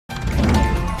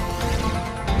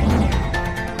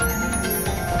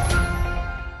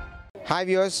Hi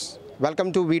viewers, welcome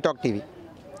to we talk TV.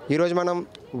 ఈరోజు మనం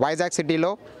వైజాగ్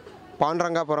సిటీలో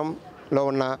పాండురంగాపురంలో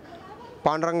ఉన్న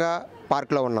పాండురంగ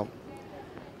పార్క్లో ఉన్నాం.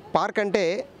 పార్క్ అంటే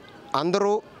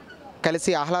అందరూ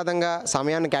కలిసి ఆహ్లాదంగా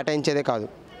సమయాన్ని కేటాయించేదే కాదు,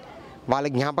 వాళ్ళ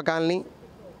జ్ఞాపకాలని,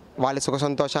 వాళ్ళ సుఖ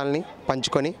సంతోషాలని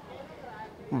పంచుకొని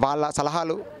వాళ్ళ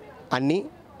సలహాలు అన్నీ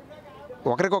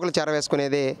ఒకరికొకరు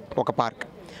చేరవేసుకునేదే ఒక పార్క్.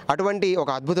 అటువంటి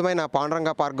ఒక అద్భుతమైన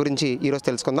పాండురంగ పార్క్ గురించి ఈరోజు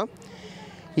తెలుసుకుందాం.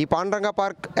 ఈ పాండురంగ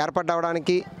పార్క్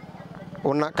ఏర్పాటవడానికి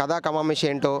ఉన్న కథా కమామిషి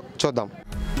ఏంటో చూద్దాం.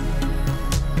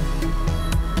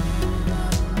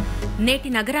 నేటి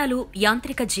నగరాలు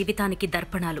యాంత్రిక జీవితానికి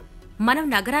దర్పణాలు. మనం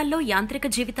నగరాల్లో యాంత్రిక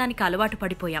జీవితానికి అలవాటు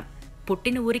పడిపోయాం.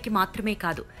 పుట్టిన ఊరికి మాత్రమే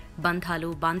కాదు, బంధాలు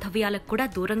బాంధవ్యాలకు కూడా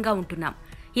దూరంగా ఉంటున్నాం.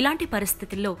 ఇలాంటి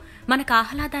పరిస్థితుల్లో మనకు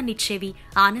ఆహ్లాదాన్నిచ్చేవి,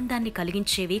 ఆనందాన్ని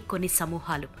కలిగించేవి కొన్ని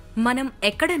సమూహాలు. మనం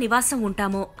ఎక్కడ నివాసం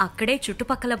ఉంటామో అక్కడే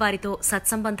చుట్టుపక్కల వారితో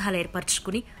సత్సంబంధాలు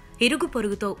ఏర్పరచుకుని, ఇరుగు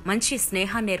పొరుగుతో మంచి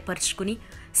స్నేహాన్ని ఏర్పరచుకుని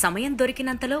సమయం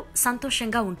దొరికినంతలో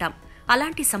సంతోషంగా ఉంటాం.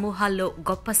 అలాంటి సమూహాల్లో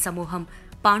గొప్ప సమూహం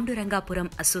పాండురంగాపురం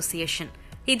అసోసియేషన్.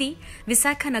 ఇది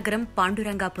విశాఖ నగరం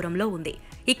పాండురంగాపురంలో ఉంది.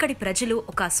 ఇక్కడి ప్రజలు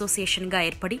ఒక అసోసియేషన్గా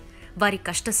ఏర్పడి వారి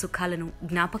కష్ట సుఖాలను,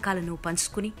 జ్ఞాపకాలను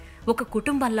పంచుకుని ఒక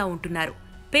కుటుంబంలా ఉంటున్నారు.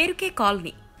 పేరుకే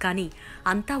కాలనీ, కానీ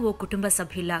అంతా ఓ కుటుంబ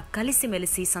సభ్యుల్లా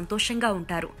కలిసిమెలిసి సంతోషంగా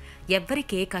ఉంటారు.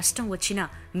 ఎవ్వరికి ఏ కష్టం వచ్చినా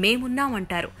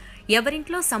మేమున్నామంటారు.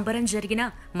 ఎవరింట్లో సంబరం జరిగినా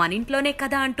మనింట్లోనే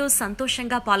కదా అంటూ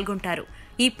సంతోషంగా పాల్గొంటారు.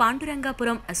 ఈ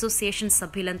పాండురంగాపురం అసోసియేషన్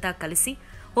సభ్యులంతా కలిసి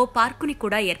ఓ పార్కుని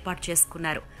కూడా ఏర్పాటు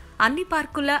చేసుకున్నారు. అన్ని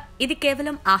పార్కుల్లా ఇది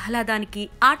కేవలం ఆహ్లాదానికి,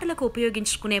 ఆటలకు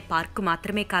ఉపయోగించుకునే పార్కు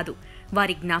మాత్రమే కాదు,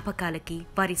 వారి జ్ఞాపకాలకి,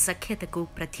 వారి సఖ్యతకు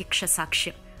ప్రత్యక్ష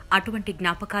సాక్ష్యం. అటువంటి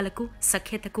జ్ఞాపకాలకు,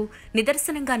 సఖ్యతకు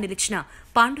నిదర్శనంగా నిలిచిన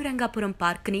పాండురంగాపురం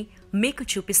పార్కుని మీకు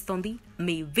చూపిస్తోంది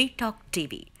మీ వీ టాక్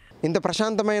టీవీ. ఇంత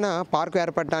ప్రశాంతమైన పార్కు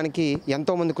ఏర్పడడానికి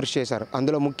ఎంతోమంది కృషి చేశారు.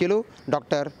 అందులో ముఖ్యులు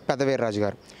డాక్టర్ పెదవీర్రాజు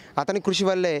గారు. అతని కృషి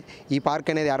వల్లే ఈ పార్క్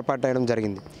అనేది ఏర్పాటు చేయడం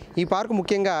జరిగింది. ఈ పార్కు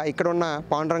ముఖ్యంగా ఇక్కడ ఉన్న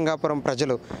పాండురంగాపురం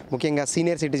ప్రజలు, ముఖ్యంగా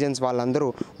సీనియర్ సిటిజన్స్ వాళ్ళందరూ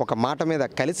ఒక మాట మీద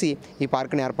కలిసి ఈ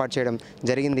పార్కుని ఏర్పాటు చేయడం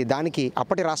జరిగింది. దానికి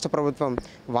అప్పటి రాష్ట్ర ప్రభుత్వం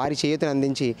వారి చేయూతను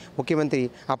అందించి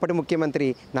అప్పటి ముఖ్యమంత్రి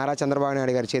నారా చంద్రబాబు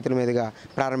నాయుడు గారి చేతుల మీదుగా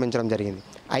ప్రారంభించడం జరిగింది.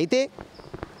 అయితే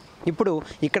ఇప్పుడు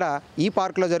ఇక్కడ ఈ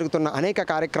పార్కులో జరుగుతున్న అనేక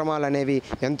కార్యక్రమాలు అనేవి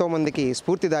ఎంతోమందికి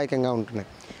స్ఫూర్తిదాయకంగా ఉంటున్నాయి.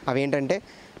 అవి ఏంటంటే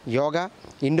యోగా,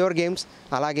 ఇండోర్ గేమ్స్,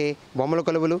 అలాగే బొమ్మల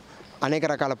కొలువులు, అనేక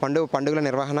రకాల పండుగల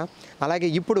నిర్వహణ, అలాగే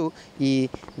ఇప్పుడు ఈ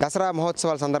దసరా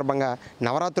మహోత్సవాల సందర్భంగా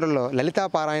నవరాత్రుల్లో లలితా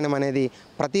పారాయణం అనేది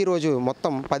ప్రతిరోజు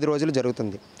మొత్తం 10 రోజులు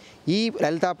జరుగుతుంది. ఈ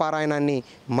లలితా పారాయణాన్ని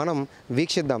మనం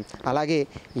వీక్షిద్దాం. అలాగే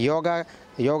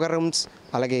యోగా రూమ్స్,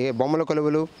 అలాగే బొమ్మల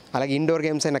కొలువులు, అలాగే ఇండోర్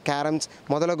గేమ్స్ అయిన క్యారమ్స్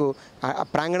మొదలగు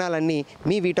ప్రాంగణాలన్నీ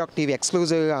మీ వీ టాక్ టీవీ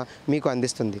ఎక్స్క్లూజివ్గా మీకు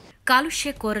అందిస్తుంది.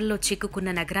 కాలుష్య కోరల్లో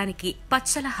చిక్కుకున్న నగరానికి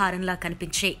పచ్చల హారంలా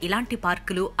కనిపించే ఇలాంటి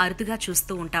పార్కులు అరుదుగా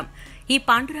చూస్తూ ఉంటాం. ఈ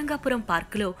పాండురంగాపురం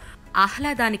పార్కులో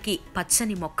ఆహ్లాదానికి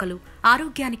పచ్చని మొక్కలు,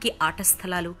 ఆరోగ్యానికి ఆట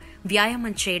స్థలాలు,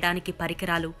 వ్యాయామం చేయడానికి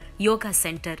పరికరాలు, యోగా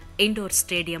సెంటర్, ఇండోర్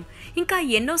స్టేడియం, ఇంకా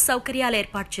ఎన్నో సౌకర్యాలు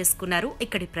ఏర్పాటు చేసుకున్నారు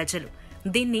ఇక్కడి ప్రజలు.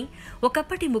 దీన్ని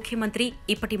ఒకప్పటి ముఖ్యమంత్రి,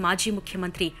 ఇప్పటి మాజీ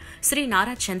ముఖ్యమంత్రి శ్రీ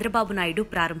నారా చంద్రబాబు నాయుడు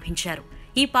ప్రారంభించారు.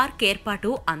 ఈ పార్క్ ఏర్పాటు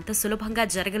అంత సులభంగా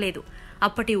జరగలేదు.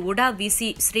 అప్పటి ఉడా వీసీ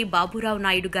శ్రీ బాబురావు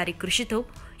నాయుడు గారి కృషితో,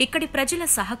 ఇక్కడి ప్రజల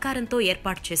సహకారంతో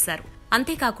ఏర్పాటు చేశారు.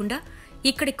 అంతేకాకుండా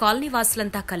ఇక్కడి కాలనీ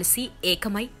వాసులంతా కలిసి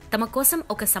ఏకమై తమ కోసం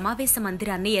ఒక సమావేశ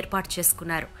మందిరాన్ని ఏర్పాటు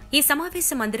చేసుకున్నారు. ఈ సమావేశ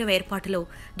మందిరం ఏర్పాటులో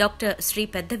డాక్టర్ శ్రీ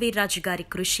పెద్దవీర్రాజు గారి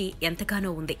కృషి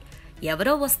ఎంతగానో ఉంది.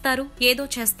 ఎవరో వస్తారు, ఏదో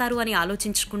చేస్తారు అని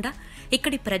ఆలోచించకుండా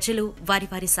ఇక్కడి ప్రజలు వారి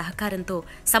వారి సహకారంతో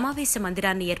సమావేశ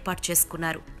మందిరాన్ని ఏర్పాటు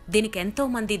చేసుకున్నారు. దీనికి ఎంతో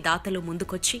మంది దాతలు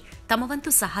ముందుకొచ్చి తమ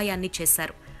వంతు సహాయాన్ని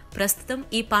చేశారు. ప్రస్తుతం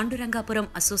ఈ పాండురంగాపురం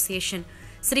అసోసియేషన్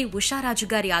శ్రీ ఉషారాజు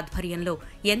గారి ఆధ్వర్యంలో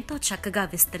ఎంతో చక్కగా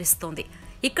విస్తరిస్తోంది.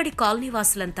 ఇక్కడి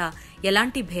కాలనీవాసులంతా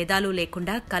ఎలాంటి భేదాలు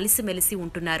లేకుండా కలిసిమెలిసి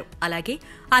ఉంటున్నారు. అలాగే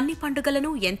అన్ని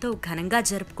పండుగలను ఎంతో ఘనంగా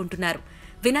జరుపుకుంటున్నారు.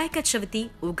 వినాయక చవితి,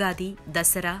 ఉగాది,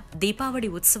 దసరా, దీపావళి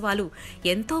ఉత్సవాలు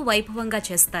ఎంతో వైభవంగా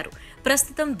చేస్తారు.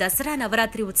 ప్రస్తుతం దసరా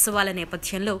నవరాత్రి ఉత్సవాల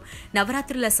నేపథ్యంలో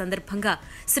నవరాత్రుల సందర్భంగా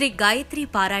శ్రీ గాయత్రి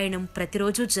పారాయణం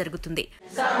ప్రతిరోజు జరుగుతుంది.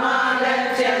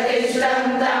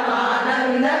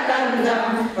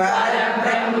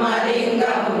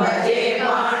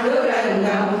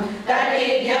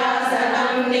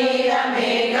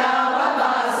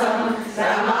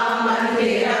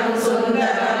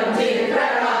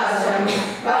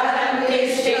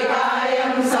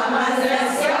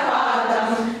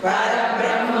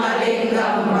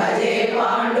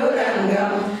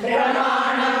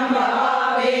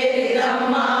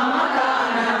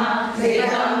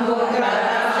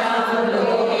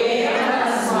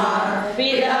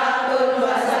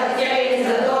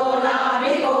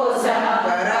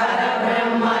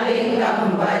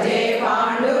 भजे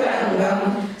पांडुरंगम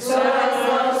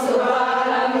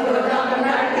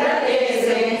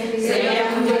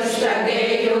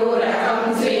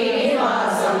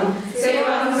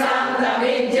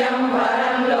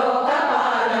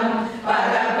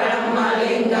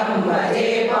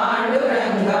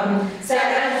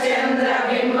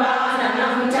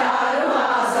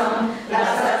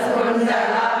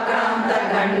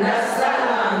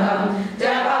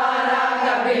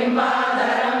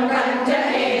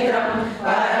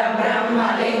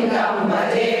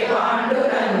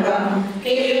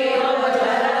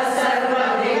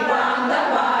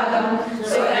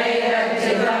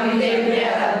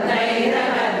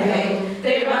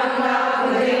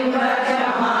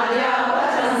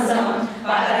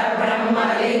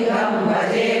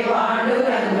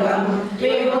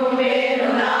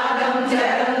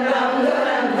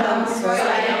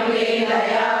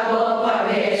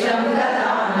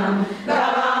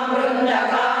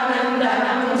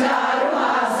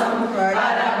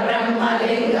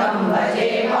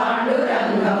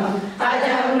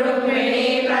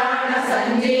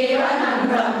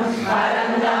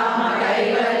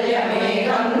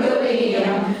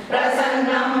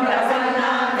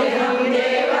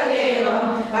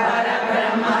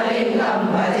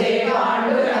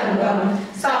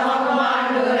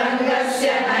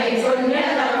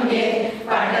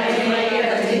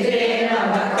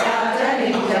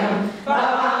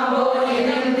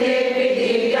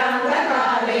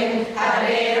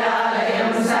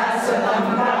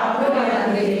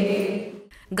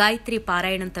గాయత్రి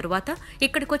పారాయణం తరువాత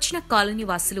ఇక్కడికొచ్చిన కాలనీ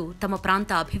వాసులు తమ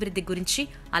ప్రాంత అభివృద్ధి గురించి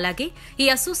అలాగే ఈ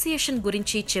అసోసియేషన్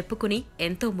గురించి చెప్పుకుని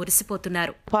ఎంతో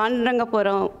మురిసిపోతున్నారు.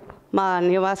 పాండురంగపురం మా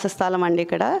నివాస స్థలం అండి.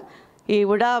 ఇక్కడ ఈ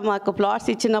ఉడా మాకు ప్లాట్స్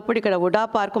ఇచ్చినప్పుడు ఇక్కడ ఉడా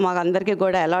పార్కు మాకు అందరికీ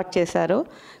కూడా అలాట్ చేశారు.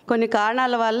 కొన్ని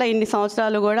కారణాల వల్ల ఇన్ని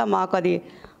సంవత్సరాలు కూడా మాకు అది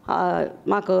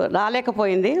మాకు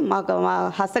రాలేకపోయింది, మా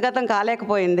హస్తగతం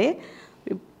కాలేకపోయింది.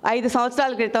 5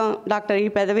 సంవత్సరాల క్రితం డాక్టర్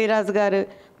పెదవీరాజు గారు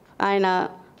ఆయన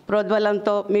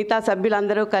ప్రోద్బలంతో మిగతా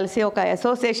సభ్యులందరూ కలిసి ఒక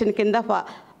అసోసియేషన్ కింద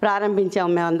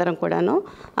ప్రారంభించాము. మేమందరం కూడాను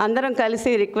అందరం కలిసి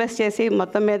రిక్వెస్ట్ చేసి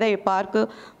మొత్తం మీద ఈ పార్కు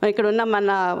ఇక్కడ ఉన్న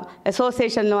మన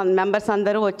అసోసియేషన్ మెంబర్స్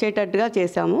అందరూ వచ్చేటట్టుగా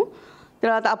చేశాము.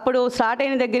 తర్వాత అప్పుడు స్టార్ట్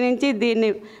అయిన దగ్గర నుంచి దీన్ని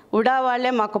ఉడా వాళ్ళే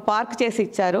మాకు పార్క్ చేసి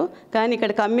ఇచ్చారు. కానీ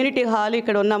ఇక్కడ కమ్యూనిటీ హాల్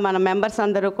ఇక్కడ ఉన్న మన మెంబర్స్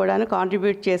అందరూ కూడా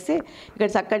కాంట్రిబ్యూట్ చేసి ఇక్కడ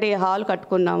చక్కటి హాల్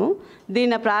కట్టుకున్నాము.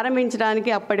 దీన్ని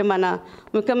ప్రారంభించడానికి అప్పటి మన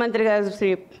ముఖ్యమంత్రి గారు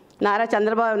శ్రీ నారా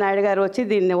చంద్రబాబు నాయుడు గారు వచ్చి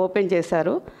దీన్ని ఓపెన్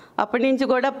చేశారు. అప్పటి నుంచి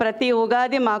కూడా ప్రతి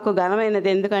ఉగాది మాకు ఘనమైనది.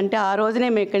 ఎందుకంటే ఆ రోజునే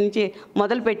మేము ఇక్కడి నుంచి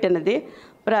మొదలుపెట్టినది.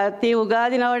 ప్రతి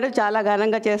ఉగాది నాడు చాలా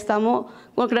ఘనంగా చేస్తాము.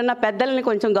 ఇక్కడున్న పెద్దల్ని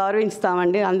కొంచెం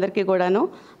గౌరవిస్తామండి అందరికీ కూడాను.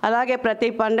 అలాగే ప్రతి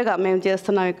పండుగ మేము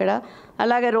చేస్తున్నాం ఇక్కడ.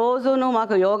 అలాగే రోజును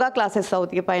మాకు యోగా క్లాసెస్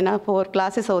అవుతాయి, పైన 4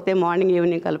 క్లాసెస్ అవుతాయి మార్నింగ్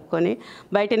ఈవినింగ్ కలుపుకొని.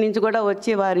 బయట నుంచి కూడా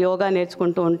వచ్చి వారు యోగా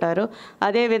నేర్చుకుంటూ ఉంటారు.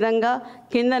 అదేవిధంగా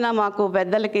కిందన మాకు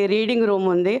పెద్దలకి రీడింగ్ రూమ్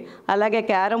ఉంది, అలాగే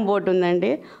క్యారమ్ బోర్డు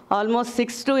ఉందండి. ఆల్మోస్ట్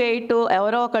 6 to 8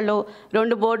 ఎవరో ఒకళ్ళు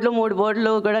 2 బోర్డులు 3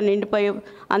 బోర్డులు కూడా నిండిపోయి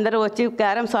అందరూ వచ్చి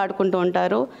క్యారమ్స్ ఆడుకుంటూ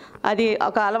ఉంటారు. అది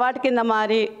ఒక అలవాటు కింద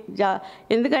మారి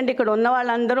ఎందుకంటే ఇక్కడ ఉన్న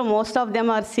వాళ్ళందరూ most of them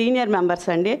are senior members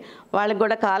అండి. వాళ్ళకి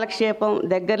కూడా కాలక్షేపం,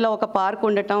 దగ్గరలో ఒక పార్క్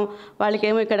ఉండటం,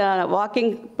 వాళ్ళకేమో ఇక్కడ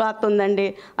వాకింగ్ పాత్ ఉందండి,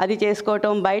 అది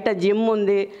చేసుకోవటం, బయట జిమ్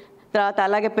ఉంది, తర్వాత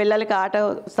అలాగే పిల్లలకి ఆట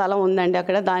స్థలం ఉందండి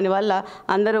అక్కడ. దానివల్ల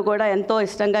అందరూ కూడా ఎంతో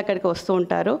ఇష్టంగా ఇక్కడికి వస్తూ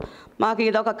ఉంటారు. మాకు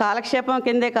ఇది ఒక కాలక్షేపం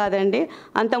కిందే కాదండి,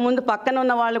 అంతకుముందు పక్కన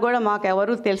ఉన్న వాళ్ళు కూడా మాకు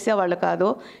ఎవరు తెలిసేవాళ్ళు కాదు.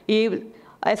 ఈ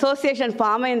అసోసియేషన్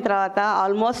ఫామ్ అయిన తర్వాత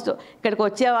ఆల్మోస్ట్ ఇక్కడికి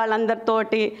వచ్చే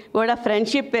వాళ్ళందరితోటి కూడా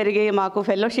ఫ్రెండ్షిప్ పెరిగి మాకు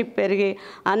ఫెలోషిప్ పెరిగి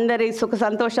అందరి సుఖ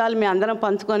సంతోషాలు మేము అందరం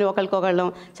పంచుకొని ఒకరికొకళ్ళం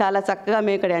చాలా చక్కగా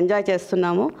మేము ఇక్కడ ఎంజాయ్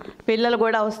చేస్తున్నాము. పిల్లలు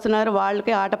కూడా వస్తున్నారు,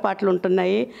 వాళ్ళకి ఆటపాటలు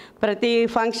ఉంటున్నాయి. ప్రతి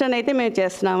ఫంక్షన్ అయితే మేము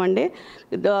చేస్తున్నామండి.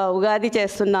 ఉగాది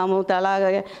చేస్తున్నాము,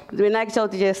 అలాగే వినాయక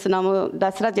చవితి చేస్తున్నాము,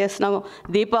 దసరా చేస్తున్నాము,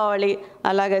 దీపావళి,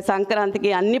 అలాగే సంక్రాంతికి,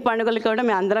 అన్ని పండుగలకి కూడా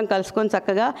మేము అందరం కలుసుకొని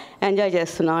చక్కగా ఎంజాయ్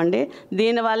చేస్తున్నామండి.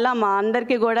 దీనివల్ల మా అందరికీ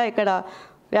కూడా ఇక్కడ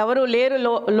ఎవరు లేరు,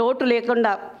 లోటు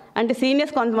లేకుండా. అంటే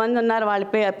సీనియర్స్ కొంతమంది ఉన్నారు, వాళ్ళ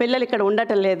పిల్లలు ఇక్కడ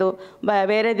ఉండటం లేదు,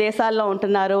 వేరే దేశాల్లో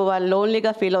ఉంటున్నారు, వాళ్ళు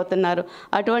లోన్లీగా ఫీల్ అవుతున్నారు.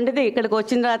 అటువంటిది ఇక్కడికి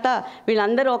వచ్చిన తర్వాత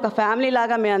వీళ్ళందరూ ఒక ఫ్యామిలీ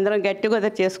లాగా మేము అందరం గెట్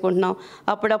టుగెదర్ చేసుకుంటున్నాం.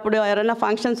 అప్పుడప్పుడు ఎవరైనా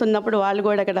ఫంక్షన్స్ ఉన్నప్పుడు వాళ్ళు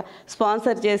కూడా ఇక్కడ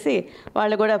స్పాన్సర్ చేసి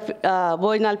వాళ్ళు కూడా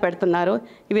భోజనాలు పెడుతున్నారు.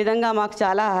 ఈ విధంగా మాకు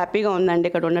చాలా హ్యాపీగా ఉందండి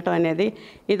ఇక్కడ ఉండటం అనేది.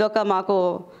 ఇదొక మాకు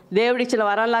దేవుడిచ్చిన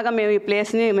వరంలాగా మేము ఈ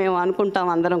ప్లేస్ని మేము అనుకుంటాం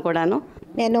అందరం కూడాను.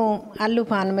 నేను అల్లు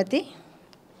భానుమతి,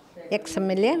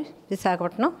 ఎక్స్ఎమ్మెల్యే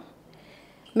విశాఖపట్నం.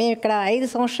 మేము ఇక్కడ 5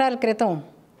 సంవత్సరాల క్రితం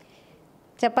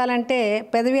చెప్పాలంటే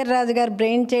పెదవీర్రాజు గారు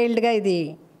బ్రెయిన్ చైల్డ్గా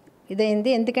ఇదైంది.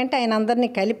 ఎందుకంటే ఆయన అందరినీ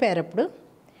కలిపారు. అప్పుడు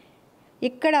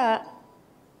ఇక్కడ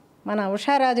మన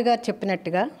ఉషారాజు గారు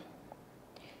చెప్పినట్టుగా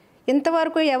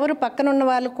ఇంతవరకు ఎవరు పక్కనున్న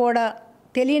వాళ్ళు కూడా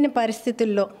తెలియని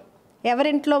పరిస్థితుల్లో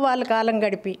ఎవరింట్లో వాళ్ళు కాలం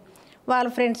గడిపి వాళ్ళ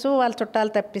ఫ్రెండ్స్ వాళ్ళ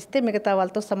చుట్టాలు తప్పిస్తే మిగతా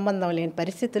వాళ్ళతో సంబంధం లేని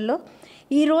పరిస్థితుల్లో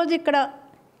ఈరోజు ఇక్కడ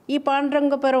ఈ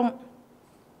పాండురంగపురం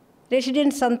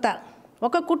రెసిడెంట్స్ అంతా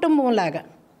ఒక కుటుంబంలాగా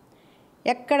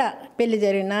ఎక్కడ పెళ్లి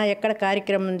జరిగినా ఎక్కడ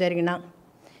కార్యక్రమం జరిగినా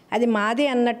అది మాదే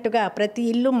అన్నట్టుగా, ప్రతి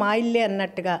ఇల్లు మా ఇల్లే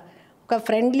అన్నట్టుగా ఒక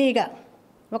ఫ్రెండ్లీగా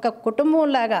ఒక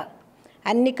కుటుంబంలాగా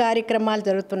అన్ని కార్యక్రమాలు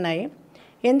జరుగుతున్నాయి.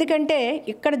 ఎందుకంటే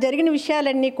ఇక్కడ జరిగిన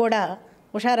విషయాలన్నీ కూడా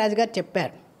ఉషారాజు గారు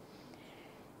చెప్పారు.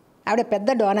 ఆవిడ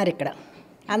పెద్ద డోనర్, ఇక్కడ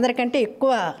అందరికంటే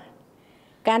ఎక్కువ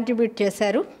కాంట్రిబ్యూట్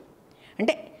చేశారు.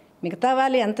 అంటే మిగతా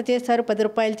వాళ్ళు ఎంత చేశారు, 10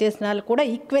 రూపాయలు చేసిన వాళ్ళు కూడా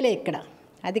ఈక్వలే ఇక్కడ,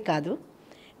 అది కాదు.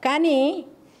 కానీ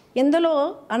ఇందులో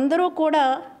అందరూ కూడా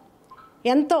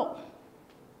ఎంతో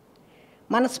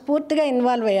మనస్ఫూర్తిగా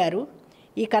ఇన్వాల్వ్ అయ్యారు.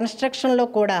 ఈ కన్స్ట్రక్షన్లో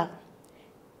కూడా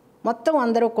మొత్తం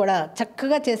అందరూ కూడా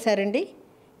చక్కగా చేశారండి.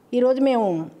 ఈరోజు మేము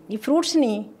ఈ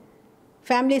ఫ్రూట్స్ని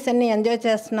ఫ్యామిలీస్ అన్నీ ఎంజాయ్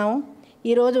చేస్తున్నాము.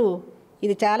 ఈరోజు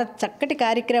ఇది చాలా చక్కటి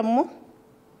కార్యక్రమము.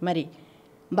 మరి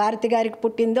భారతి గారికి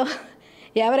పుట్టిందో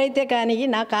ఎవరైతే కానీ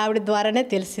నాకు ఆవిడ ద్వారానే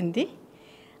తెలిసింది.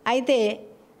 అయితే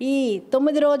ఈ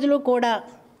 9 రోజులు కూడా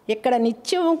ఇక్కడ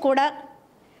నిత్యం కూడా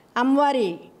అమ్మవారి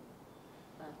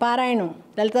పారాయణం,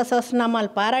 లలితా సహస్రనామాలు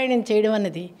పారాయణం చేయడం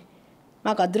అన్నది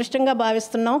మాకు అదృష్టంగా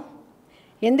భావిస్తున్నాం.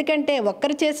 ఎందుకంటే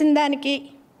ఒక్కరు చేసిన దానికి,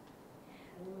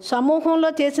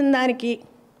 సమూహంలో చేసిన దానికి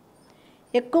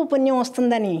ఎక్కువ పుణ్యం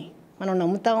వస్తుందని మనం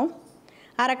నమ్ముతాం.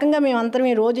 ఆ రకంగా మేమందరం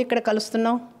ఈ రోజు ఇక్కడ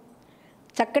కలుస్తున్నాం,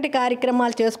 చక్కటి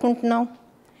కార్యక్రమాలు చేసుకుంటున్నాం.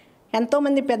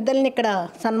 ఎంతోమంది పెద్దల్ని ఇక్కడ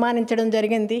సన్మానించడం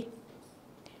జరిగింది.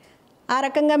 ఆ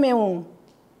రకంగా మేము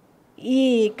ఈ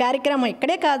కార్యక్రమం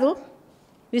ఇక్కడే కాదు,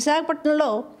 విశాఖపట్నంలో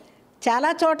చాలా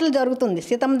చోట్ల జరుగుతుంది.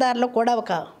 సీతందార్లో కూడా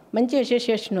ఒక మంచి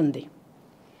అసోసియేషన్ ఉంది.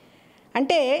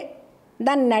 అంటే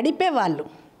దాన్ని నడిపే వాళ్ళు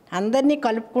అందరినీ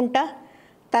కలుపుకుంటా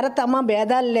తరతమ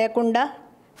భేదాలు లేకుండా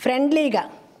ఫ్రెండ్లీగా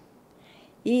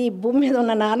ఈ భూమి మీద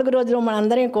ఉన్న 4 రోజులు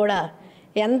మనందరం కూడా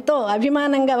ఎంతో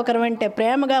అభిమానంగా ఒకరివంటే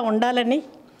ప్రేమగా ఉండాలని,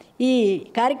 ఈ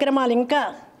కార్యక్రమాలు ఇంకా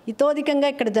ఇతోధికంగా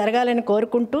ఇక్కడ జరగాలని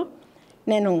కోరుకుంటూ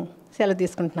నేను సెలవు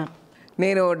తీసుకుంటున్నాను.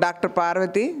 నేను డాక్టర్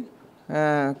పార్వతి,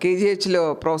 కేజీహెచ్లో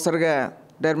ప్రొఫెసర్గా,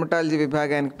 డెర్మటాలజీ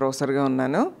విభాగానికి ప్రొఫెసర్గా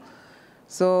ఉన్నాను.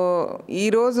 సో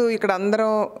ఈరోజు ఇక్కడ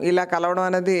అందరం ఇలా కలవడం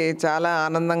అనేది చాలా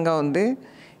ఆనందంగా ఉంది.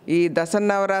 ఈ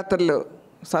దశనవరాత్రులు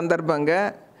సందర్భంగా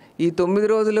ఈ 9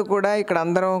 రోజులు కూడా ఇక్కడ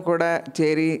అందరం కూడా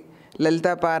చేరి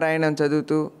లలితా పారాయణం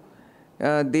చదువుతూ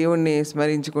దేవుణ్ణి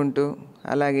స్మరించుకుంటూ,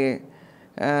 అలాగే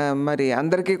మరి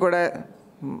అందరికీ కూడా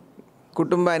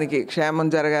కుటుంబానికి క్షేమం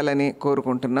జరగాలని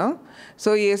కోరుకుంటున్నాం. సో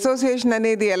ఈ అసోసియేషన్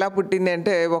అనేది ఎలా పుట్టింది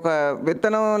అంటే ఒక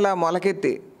విత్తనంలా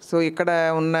మొలకెత్తి, సో ఇక్కడ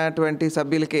ఉన్నటువంటి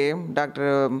సభ్యులకి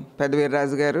డాక్టర్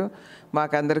పెదవీర్రాజు గారు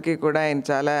మాకందరికీ కూడా ఆయన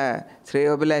చాలా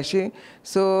శ్రేయోభిలాషి.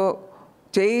 సో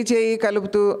చేయి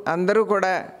కలుపుతూ అందరూ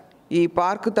కూడా ఈ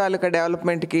పార్కు తాలూకా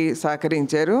డెవలప్మెంట్కి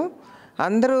సహకరించారు.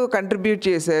 అందరూ కంట్రిబ్యూట్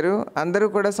చేశారు. అందరూ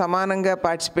కూడా సమానంగా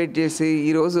పార్టిసిపేట్ చేసి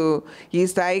ఈరోజు ఈ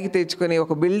స్థాయికి తెచ్చుకొని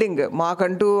ఒక బిల్డింగ్,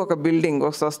 మాకంటూ ఒక బిల్డింగ్,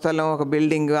 ఒక స్వస్థలం, ఒక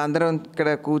బిల్డింగ్, అందరం ఇక్కడ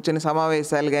కూర్చొని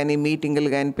సమావేశాలు కానీ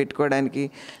మీటింగులు కానీ పెట్టుకోవడానికి,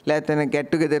 లేకపోతే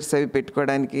గెట్ టుగెదర్స్ అవి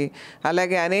పెట్టుకోవడానికి,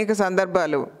 అలాగే అనేక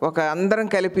సందర్భాలు ఒక అందరం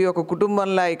కలిపి ఒక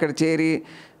కుటుంబంలా ఇక్కడ చేరి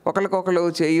ఒకరికొకరు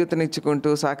చేయూతనిచ్చుకుంటూ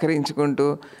సహకరించుకుంటూ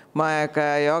మా యొక్క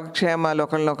యోగక్షేమాలు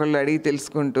ఒకరినొకళ్ళు అడిగి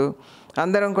తెలుసుకుంటూ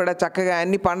అందరం కూడా చక్కగా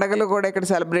అన్ని పండగలు కూడా ఇక్కడ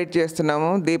సెలబ్రేట్ చేస్తున్నాము.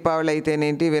 దీపావళి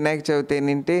అయితేనేంటి, వినాయక చవితి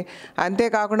అయినేంటి,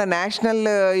 అంతేకాకుండా నేషనల్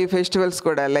ఈ ఫెస్టివల్స్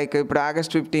కూడా లైక్ ఇప్పుడు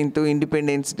ఆగస్ట్ 15th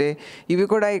ఇండిపెండెన్స్ డే, ఇవి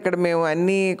కూడా ఇక్కడ మేము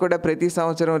అన్నీ కూడా ప్రతి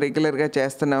సంవత్సరం రెగ్యులర్గా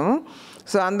చేస్తున్నాము.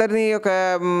 సో అందరినీ ఒక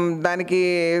దానికి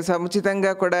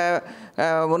సముచితంగా కూడా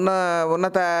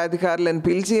ఉన్నత అధికారులను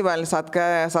పిలిచి వాళ్ళని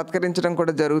సత్కరించడం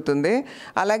కూడా జరుగుతుంది.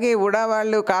 అలాగే ఉడా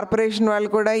వాళ్ళు, కార్పొరేషన్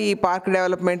వాళ్ళు కూడా ఈ పార్క్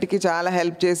డెవలప్మెంట్కి చాలా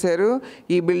హెల్ప్ చేశారు.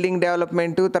 ఈ బిల్డింగ్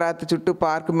డెవలప్మెంటు, తర్వాత చుట్టూ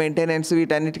పార్క్ మెయింటెనెన్స్,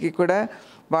 వీటన్నిటికీ కూడా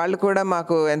వాళ్ళు కూడా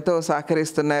మాకు ఎంతో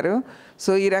సహకరిస్తున్నారు.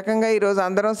 సో ఈ రకంగా ఈరోజు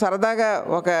అందరం సరదాగా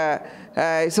ఒక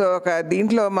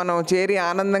దీంట్లో మనం చేరి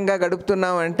ఆనందంగా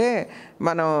గడుపుతున్నాం అంటే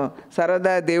మనం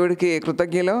సరదా దేవుడికి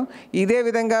కృతజ్ఞులం. ఇదే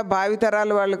విధంగా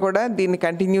భావితరాల వాళ్ళు కూడా దీన్ని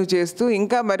కంటిన్యూ చేస్తూ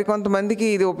ఇంకా మరికొంతమందికి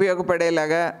ఇది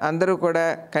ఉపయోగపడేలాగా అందరూ కూడా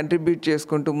కంట్రిబ్యూట్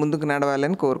చేసుకుంటూ ముందుకు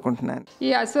నడవాలని కోరుకుంటున్నాను.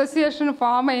 ఈ అసోసియేషన్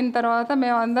ఫామ్ అయిన తర్వాత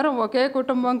మేమందరం ఒకే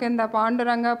కుటుంబం కింద,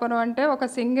 పాండురంగాపురం అంటే ఒక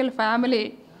సింగిల్ ఫ్యామిలీ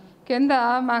కింద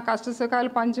మా కష్ట సుఖాలు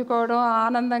పంచుకోవడం,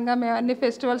 ఆనందంగా మేము అన్ని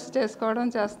ఫెస్టివల్స్ చేసుకోవడం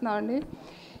చేస్తున్నామండి.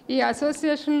 ఈ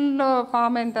అసోసియేషన్లో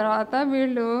ఫామ్ అయిన తర్వాత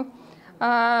వీళ్ళు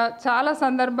చాలా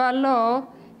సందర్భాల్లో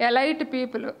ఎలైట్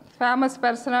పీపుల్, ఫేమస్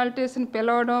పర్సనాలిటీస్ని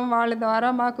పిలవడం, వాళ్ళ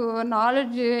ద్వారా మాకు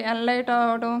నాలెడ్జ్ ఎన్లైట్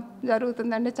అవ్వడం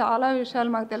జరుగుతుందండి. చాలా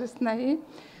విషయాలు మాకు తెలుస్తున్నాయి.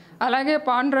 అలాగే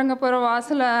పాండురంగపురం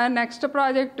వాసుల నెక్స్ట్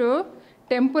ప్రాజెక్టు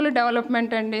టెంపుల్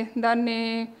డెవలప్మెంట్ అండి. దాన్ని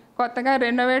కొత్తగా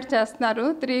రెనోవేట్ చేస్తున్నారు.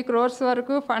 3 crores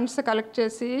వరకు ఫండ్స్ కలెక్ట్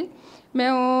చేసి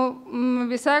మేము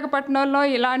విశాఖపట్నంలో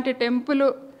ఇలాంటి టెంపుల్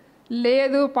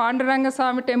లేదు, పాండురంగ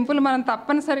స్వామి టెంపుల్ మనం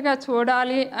తప్పనిసరిగా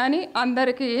చూడాలి అని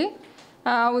అందరికీ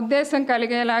ఉద్దేశం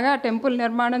కలిగేలాగా టెంపుల్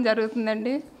నిర్మాణం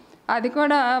జరుగుతుందండి. అది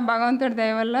కూడా భగవంతుడి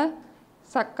దయ వల్ల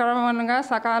సక్రమంగా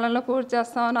సకాలంలో పూర్తి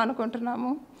చేస్తామని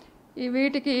అనుకుంటున్నాము.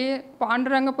 వీటికి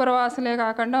పాండురంగపుర వాసులే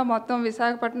కాకుండా మొత్తం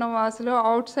విశాఖపట్నం వాసులు,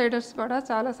 అవుట్ సైడర్స్ కూడా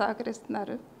చాలా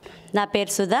సహకరిస్తున్నారు. నా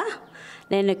పేరు సుధా.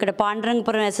 నేను ఇక్కడ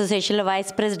పాండురంగపురం అసోసియేషన్లో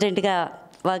వైస్ ప్రెసిడెంట్గా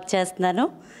వర్క్ చేస్తున్నాను.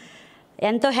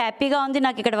 ఎంతో హ్యాపీగా ఉంది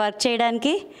నాకు ఇక్కడ వర్క్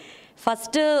చేయడానికి.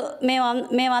 ఫస్ట్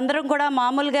మేమందరం కూడా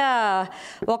మామూలుగా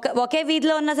ఒకే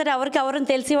వీధిలో ఉన్నా సరే ఎవరికి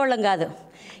తెలిసేవాళ్ళం కాదు.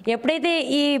 ఎప్పుడైతే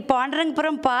ఈ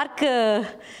పాండురంగపురం పార్క్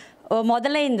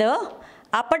మొదలైందో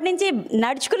అప్పటి నుంచి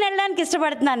నడుచుకుని వెళ్ళడానికి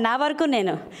ఇష్టపడుతున్నాను. నా వరకు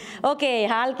నేను ఓకే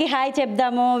వాళ్ళకి హాయ్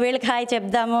చెప్దాము, వీళ్ళకి హాయ్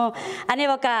చెప్దాము అనే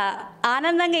ఒక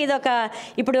ఆనందంగా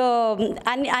ఇప్పుడు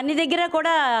అన్ని దగ్గర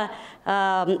కూడా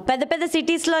పెద్ద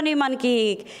సిటీస్లోని మనకి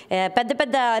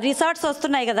పెద్ద రిసార్ట్స్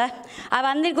వస్తున్నాయి కదా,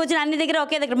 అవన్నీ కూర్చొని అన్ని దగ్గర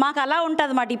ఒకే దగ్గర మాకు అలా ఉంటుంది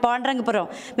అన్నమాట. ఈ పాండురంగపురం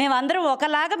మేమందరం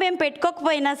ఒకలాగా మేము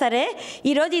పెట్టుకోకపోయినా సరే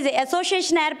ఈరోజు ఇది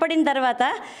అసోసియేషన్ ఏర్పడిన తర్వాత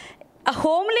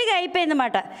హోమ్లీగా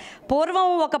అయిపోయిందన్నమాట. పూర్వం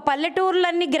ఒక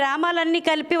పల్లెటూర్లన్నీ, గ్రామాలన్నీ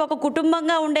కలిపి ఒక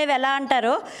కుటుంబంగా ఉండేవి ఎలా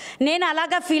అంటారో నేను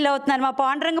అలాగా ఫీల్ అవుతున్నాను. మా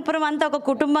పాండురంగపురం అంతా ఒక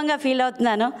కుటుంబంగా ఫీల్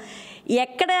అవుతున్నాను.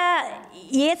 ఎక్కడ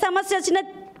ఏ సమస్య వచ్చినా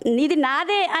ఇది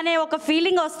నాదే అనే ఒక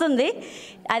ఫీలింగ్ వస్తుంది.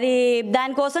 అది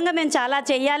దానికోసంగా మేము చాలా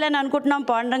చెయ్యాలని అనుకుంటున్నాం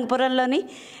పాండురంగపురంలోని.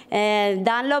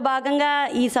 దానిలో భాగంగా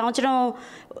ఈ సంవత్సరం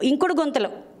ఇంకుడు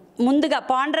గుంతలు ముందుగా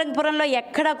పాండురంగపురంలో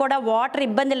ఎక్కడ కూడా వాటర్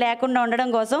ఇబ్బంది లేకుండా ఉండడం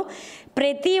కోసం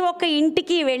ప్రతి ఒక్క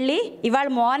ఇంటికి వెళ్ళి ఇవాళ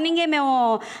మార్నింగే మేము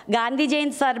గాంధీ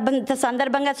జయంతి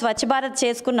సందర్భంగా స్వచ్ఛ భారత్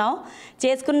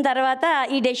చేసుకున్న తర్వాత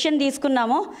ఈ డెసిషన్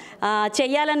తీసుకున్నాము.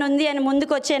 చెయ్యాలని ఉంది అని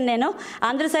ముందుకు వచ్చాను నేను.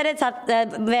 అందరూ సరే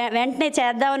వెంటనే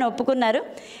చేద్దామని ఒప్పుకున్నారు.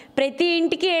 ప్రతి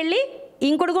ఇంటికి వెళ్ళి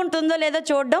ఇంకుడు గుంట ఉందో లేదో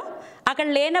చూడడం, అక్కడ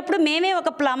లేనప్పుడు మేమే ఒక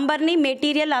ప్లంబర్ని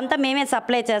మెటీరియల్ అంతా మేమే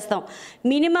సప్లై చేస్తాం.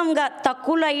 మినిమంగా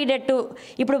తక్కువలో అయ్యేటట్టు.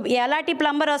 ఇప్పుడు ఎలాంటి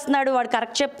ప్లంబర్ వస్తున్నాడు, వాడు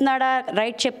కరెక్ట్ చెప్తున్నాడా,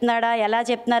 రైట్ చెప్తున్నాడా, ఎలా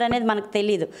చెప్తున్నారా అనేది మనకు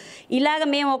తెలియదు. ఇలాగ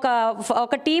మేము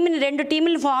ఒక టీంని 2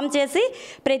 టీంలు ఫామ్ చేసి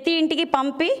ప్రతి ఇంటికి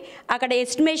పంపి అక్కడ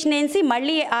ఎస్టిమేషన్ వేసి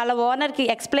మళ్ళీ వాళ్ళ ఓనర్కి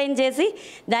ఎక్స్ప్లెయిన్ చేసి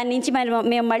దాని నుంచి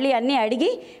మేము మళ్ళీ అన్నీ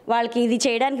అడిగి వాళ్ళకి ఇది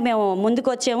చేయడానికి మేము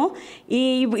ముందుకు వచ్చాము.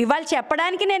 ఇవాళ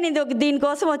చెప్పడానికి నేను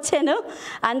దీనికోసం వచ్చాను.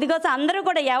 అందుకోసం అందరూ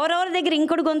కూడా ఎవరెవరి దగ్గర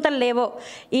ఇంకుడు గుంతలు లేవో,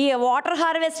 ఈ వాటర్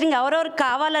హార్వెస్టింగ్ ఎవరెవరు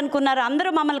కావాలనుకున్నారో అందరూ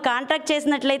మమ్మల్ని కాంటాక్ట్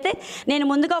చేసినట్లయితే నేను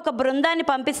ముందుగా ఒక బృందాన్ని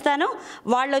పంపిస్తాను.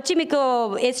 వాళ్ళు వచ్చి మీకు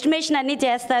ఎస్టిమేషన్ అన్నీ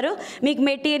చేస్తారు. మీకు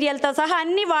మెటీరియల్తో సహా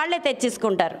అన్నీ వాళ్ళే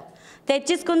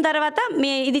తెచ్చేసుకున్న తర్వాత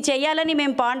ఇది చేయాలని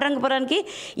మేము పాండురంగపురానికి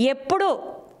ఎప్పుడు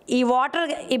ఈ వాటర్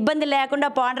ఇబ్బంది లేకుండా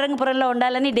పాండురంగపురంలో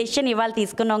ఉండాలని డెసిషన్ ఇవాళ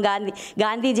తీసుకున్నాం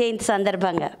గాంధీ జయంతి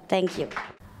సందర్భంగా. Thank you.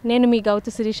 నేను మీ గౌతు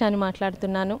శిరీష అని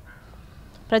మాట్లాడుతున్నాను.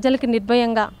 ప్రజలకు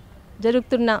నిర్భయంగా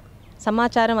జరుగుతున్న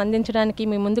సమాచారం అందించడానికి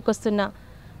మీ ముందుకొస్తున్న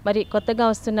మరి కొత్తగా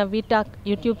వస్తున్న వీటాక్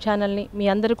యూట్యూబ్ ఛానల్ని మీ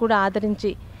అందరూ కూడా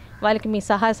ఆదరించి వాళ్ళకి మీ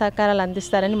సహాయ సహకారాలు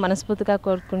అందిస్తారని మనస్ఫూర్తిగా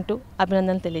కోరుకుంటూ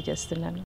అభినందనలు తెలియజేస్తున్నాను.